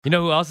You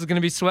know who else is going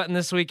to be sweating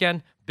this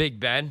weekend? Big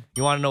Ben.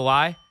 You want to know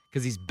why?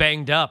 Because he's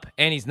banged up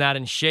and he's not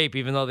in shape,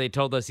 even though they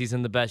told us he's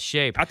in the best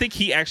shape. I think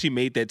he actually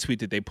made that tweet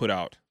that they put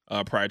out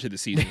prior to the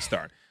season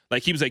start.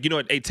 Like, he was like, you know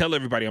what? Hey, tell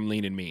everybody I'm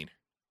lean and mean.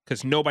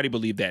 Because nobody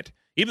believed that.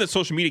 Even the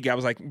social media guy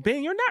was like,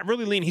 Ben, you're not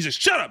really lean. He said,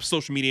 shut up,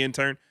 social media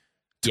intern.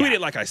 Tweet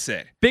it like I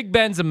said. Big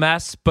Ben's a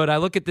mess, but I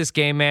look at this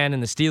game, man,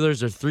 and the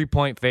Steelers are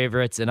 3-point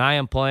favorites, and I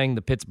am playing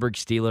the Pittsburgh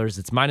Steelers.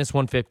 It's minus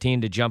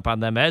 115 to jump on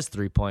them as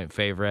 3-point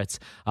favorites.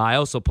 I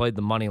also played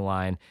the money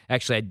line.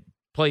 Actually, I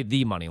played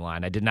the money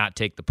line. I did not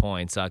take the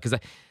points because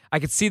I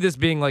could see this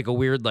being like a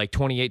weird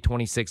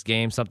 28-26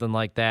 game, something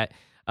like that.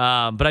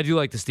 But I do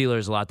like the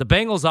Steelers a lot. The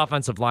Bengals'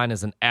 offensive line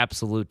is an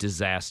absolute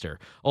disaster.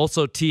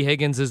 Also, T.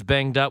 Higgins is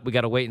banged up. We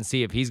got to wait and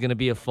see if he's going to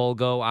be a full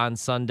go on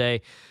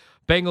Sunday.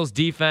 Bengals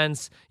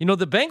defense. You know,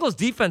 the Bengals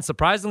defense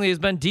surprisingly has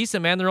been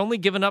decent, man. They're only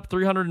giving up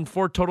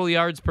 304 total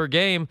yards per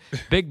game.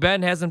 Big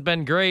Ben hasn't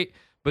been great,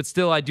 but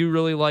still I do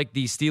really like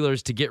the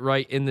Steelers to get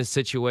right in this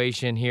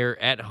situation here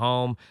at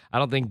home. I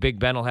don't think Big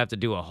Ben will have to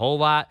do a whole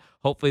lot.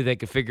 Hopefully they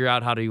can figure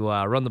out how to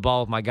run the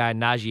ball with my guy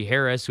Najee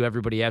Harris, who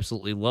everybody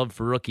absolutely loved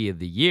for Rookie of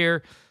the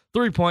Year.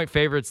 3-point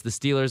favorites the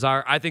Steelers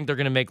are. I think they're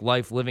going to make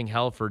life living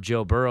hell for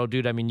Joe Burrow,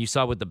 dude. I mean, you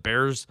saw what the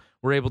Bears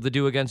were able to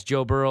do against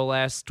Joe Burrow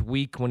last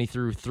week when he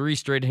threw three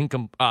straight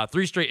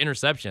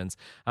interceptions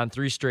on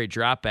 3 straight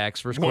dropbacks.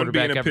 First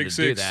quarterback ever to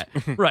do that.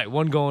 Right,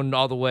 one going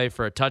all the way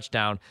for a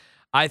touchdown.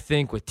 I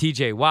think with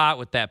TJ Watt,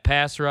 with that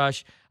pass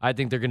rush, I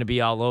think they're going to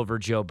be all over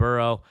Joe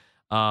Burrow.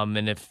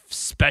 And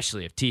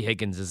especially if T.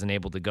 Higgins isn't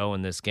able to go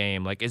in this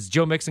game. Like, is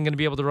Joe Mixon going to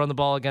be able to run the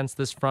ball against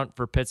this front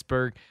for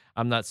Pittsburgh?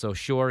 I'm not so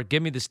sure.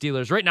 Give me the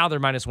Steelers. Right now, they're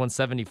minus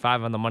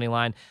 175 on the money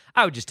line.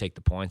 I would just take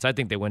the points. I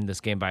think they win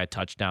this game by a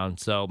touchdown.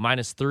 So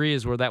minus 3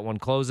 is where that one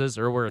closes,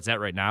 or where it's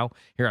at right now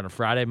here on a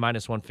Friday,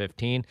 minus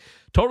 115.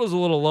 Total's a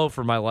little low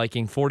for my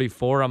liking,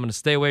 44. I'm going to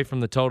stay away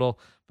from the total,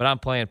 but I'm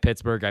playing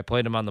Pittsburgh. I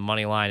played them on the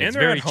money line. It's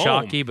very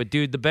chalky, but,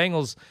 dude, the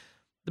Bengals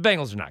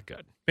are not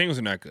good. Bengals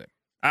are not good.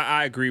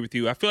 I agree with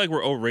you. I feel like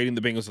we're overrating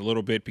the Bengals a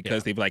little bit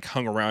because they've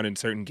hung around in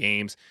certain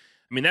games.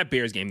 I mean, that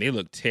Bears game, they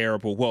looked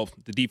terrible. Well,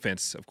 the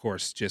defense, of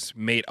course, just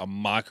made a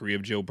mockery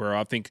of Joe Burrow.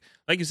 I think,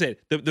 like you said,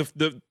 the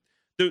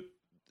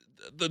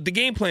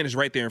game plan is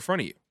right there in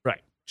front of you.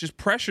 Right. Just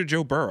pressure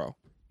Joe Burrow,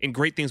 and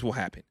great things will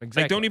happen.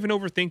 Exactly. Don't even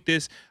overthink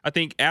this. I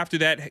think after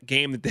that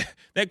game,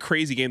 that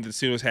crazy game that the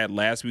Steelers had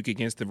last week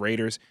against the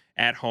Raiders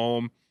at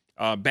home,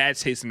 bad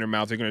taste in their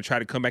mouth. They're going to try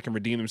to come back and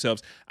redeem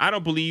themselves. I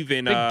don't believe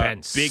in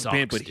Big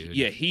Ben, but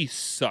he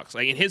sucks.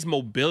 And his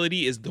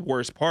mobility is the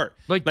worst part.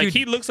 Dude,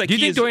 he looks like. Do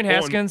you think Dwayne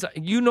Haskins?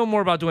 You know more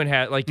about Dwayne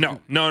Haskins?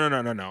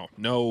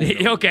 No.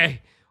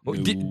 Okay.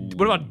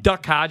 What about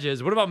Duck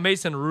Hodges? What about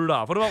Mason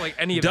Rudolph? What about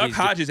any of Duck these?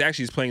 Duck Hodges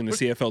actually is playing in the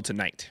CFL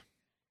tonight.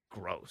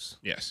 Gross.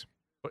 Yes.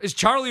 Is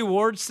Charlie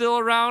Ward still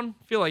around?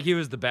 I feel like he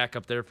was the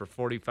backup there for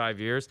 45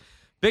 years.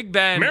 Big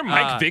Ben. Remember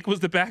Mike Vick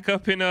was the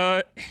backup in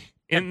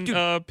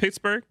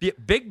Pittsburgh?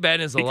 Big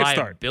Ben is a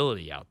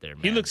liability out there,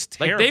 man. He looks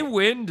terrible. They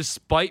win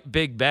despite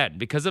Big Ben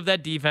because of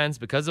that defense,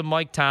 because of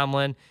Mike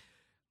Tomlin.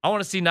 I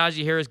want to see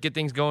Najee Harris get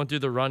things going through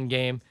the run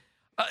game.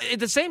 At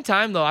the same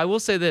time, though, I will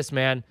say this,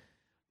 man.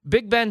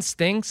 Big Ben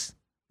stinks.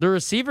 The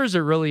receivers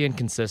are really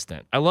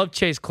inconsistent. I love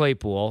Chase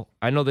Claypool.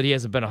 I know that he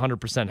hasn't been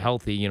 100%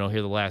 healthy, here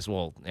the last,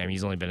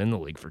 he's only been in the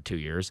league for 2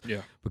 years.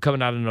 Yeah. But coming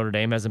out of Notre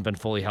Dame hasn't been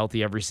fully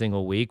healthy every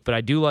single week. But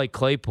I do like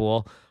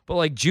Claypool.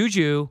 But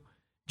Juju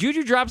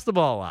drops the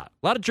ball a lot.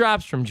 A lot of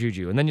drops from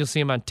Juju. And then you'll see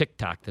him on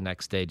TikTok the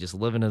next day just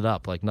living it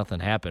up like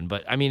nothing happened.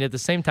 But, I mean, at the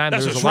same time,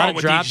 there's a lot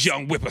of drops. These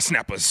young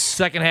whippersnappers.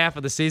 Second half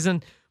of the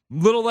season,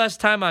 little less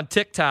time on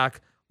TikTok,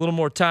 a little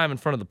more time in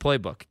front of the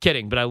playbook.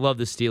 Kidding, but I love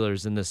the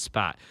Steelers in this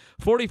spot.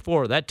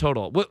 44, that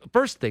total.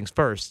 First things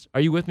first, are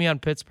you with me on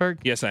Pittsburgh?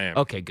 Yes, I am.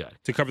 Okay, good.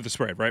 To cover the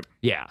spread, right?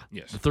 Yeah.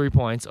 Yes. The 3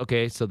 points.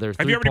 Okay, so there's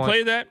 3 Have you already points.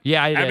 played that?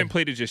 Yeah, I haven't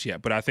played it just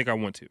yet, but I think I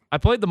want to. I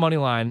played the money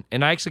line,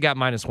 and I actually got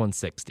minus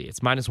 160.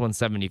 It's minus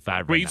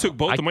 175 Wait, you took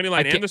both the money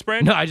line and the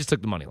spread? No, I just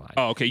took the money line.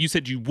 Oh, okay. You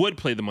said you would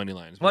play the money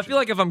line. Well, I feel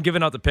like if I'm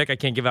giving out the pick, I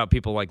can't give out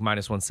people like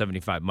minus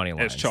 175 money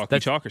lines.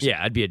 That's chalkers.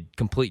 Yeah, I'd be a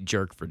complete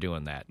jerk for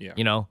doing that.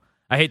 Yeah.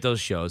 I hate those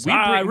shows.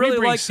 I really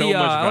like so much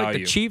I like value.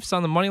 the Chiefs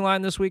on the money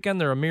line this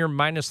weekend. They're a mere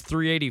minus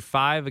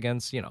 385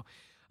 against,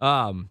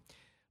 but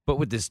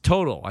with this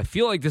total, I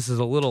feel like this is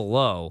a little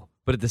low.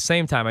 But at the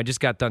same time, I just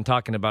got done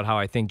talking about how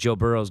I think Joe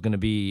Burrow is going to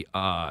be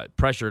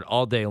pressured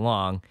all day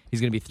long.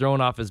 He's going to be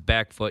throwing off his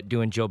back foot,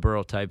 doing Joe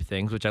Burrow type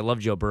things, which I love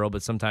Joe Burrow,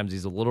 but sometimes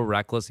he's a little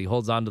reckless. He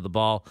holds on to the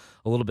ball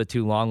a little bit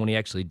too long when he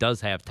actually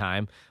does have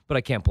time, but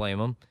I can't blame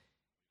him.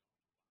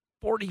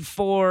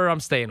 44, I'm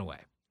staying away.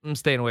 I'm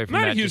staying away from that.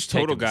 I'm not a huge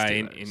total guy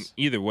in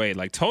either way.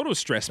 Total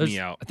stressed me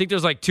out. I think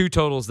there's 2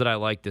 totals that I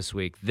like this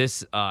week.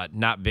 This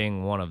not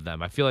being one of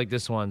them. I feel like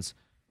this one's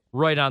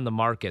right on the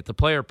market. The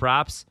player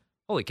props,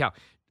 holy cow.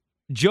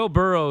 Joe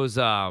Burrow's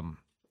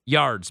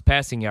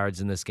passing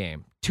yards in this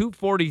game,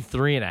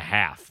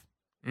 243.5.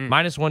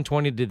 Minus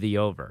 120 to the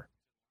over.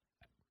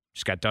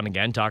 Just got done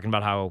again talking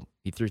about how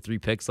he threw 3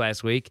 picks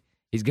last week.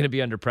 He's going to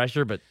be under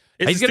pressure, but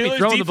he's going to be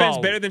throwing the ball. Is the Steelers'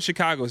 defense better than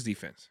Chicago's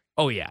defense?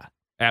 Oh, yeah.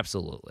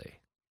 Absolutely.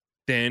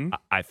 then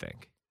I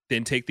think.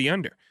 Then take the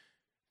under.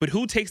 But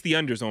who takes the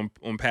unders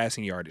on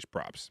passing yardage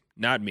props?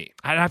 Not me.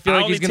 I feel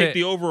like only he's going to take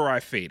the over or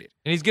I fade it.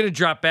 And he's going to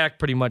drop back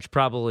pretty much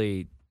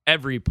probably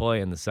every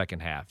play in the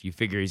second half. You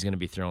figure he's going to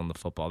be throwing the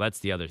football. That's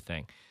the other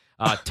thing.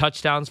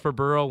 Touchdowns for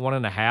Burrow,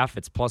 1.5.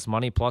 It's plus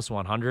money, plus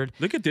 100.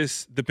 Look at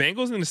this. The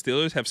Bengals and the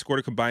Steelers have scored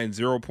a combined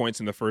 0 points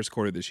in the first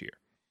quarter this year.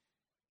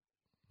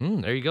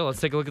 There you go.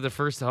 Let's take a look at the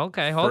first.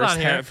 Okay, hold First on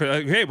here. half,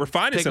 hey, we're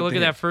finding Take something. a look at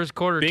here. that first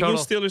quarter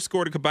Bengals total. Steelers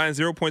scored a combined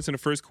 0 points in the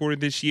first quarter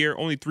this year.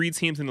 Only 3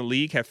 teams in the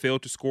league have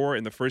failed to score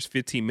in the first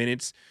 15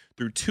 minutes.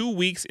 Through 2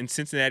 weeks in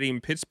Cincinnati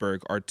and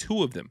Pittsburgh are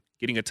 2 of them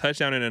getting a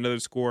touchdown and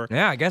another score.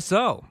 Yeah, I guess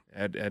so.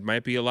 That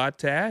might be a lot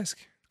to ask.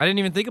 I didn't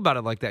even think about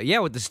it like that. Yeah,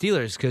 with the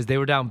Steelers, because they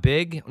were down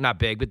big. Not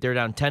big, but they were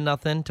down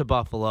 10-0 to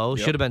Buffalo.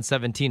 Yep. Should have been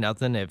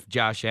 17-0 if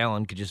Josh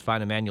Allen could just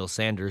find Emmanuel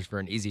Sanders for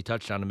an easy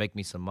touchdown to make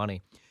me some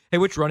money. Hey,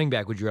 which running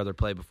back would you rather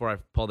play before I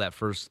pull that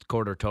first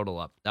quarter total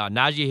up?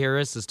 Najee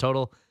Harris is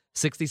total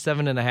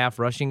 67.5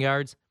 rushing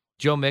yards.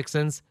 Joe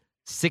Mixon's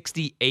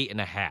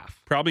 68.5.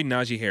 Probably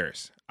Najee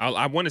Harris.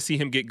 I want to see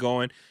him get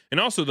going. And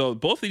also, though,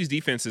 both of these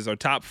defenses are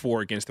top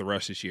 4 against the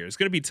rush this year. It's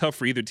going to be tough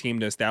for either team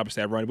to establish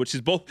that run, which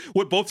is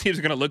what both teams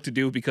are going to look to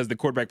do because the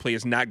quarterback play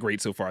is not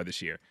great so far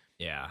this year.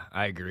 Yeah,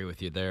 I agree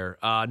with you there.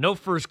 No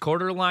first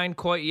quarter line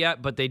quite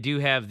yet, but they do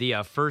have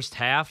the first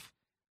half.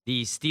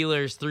 The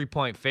Steelers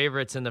 3-point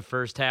favorites in the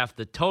first half.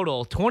 The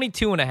total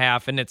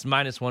 22.5, and it's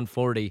minus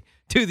 140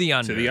 to the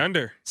under. To the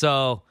under.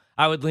 So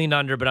I would lean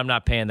under, but I'm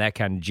not paying that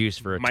kind of juice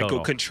for a Might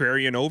total. go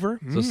contrarian over.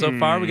 So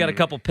far we got a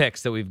couple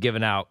picks that we've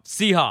given out.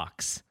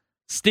 Seahawks,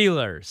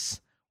 Steelers.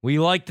 We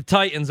like the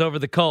Titans over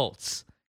the Colts.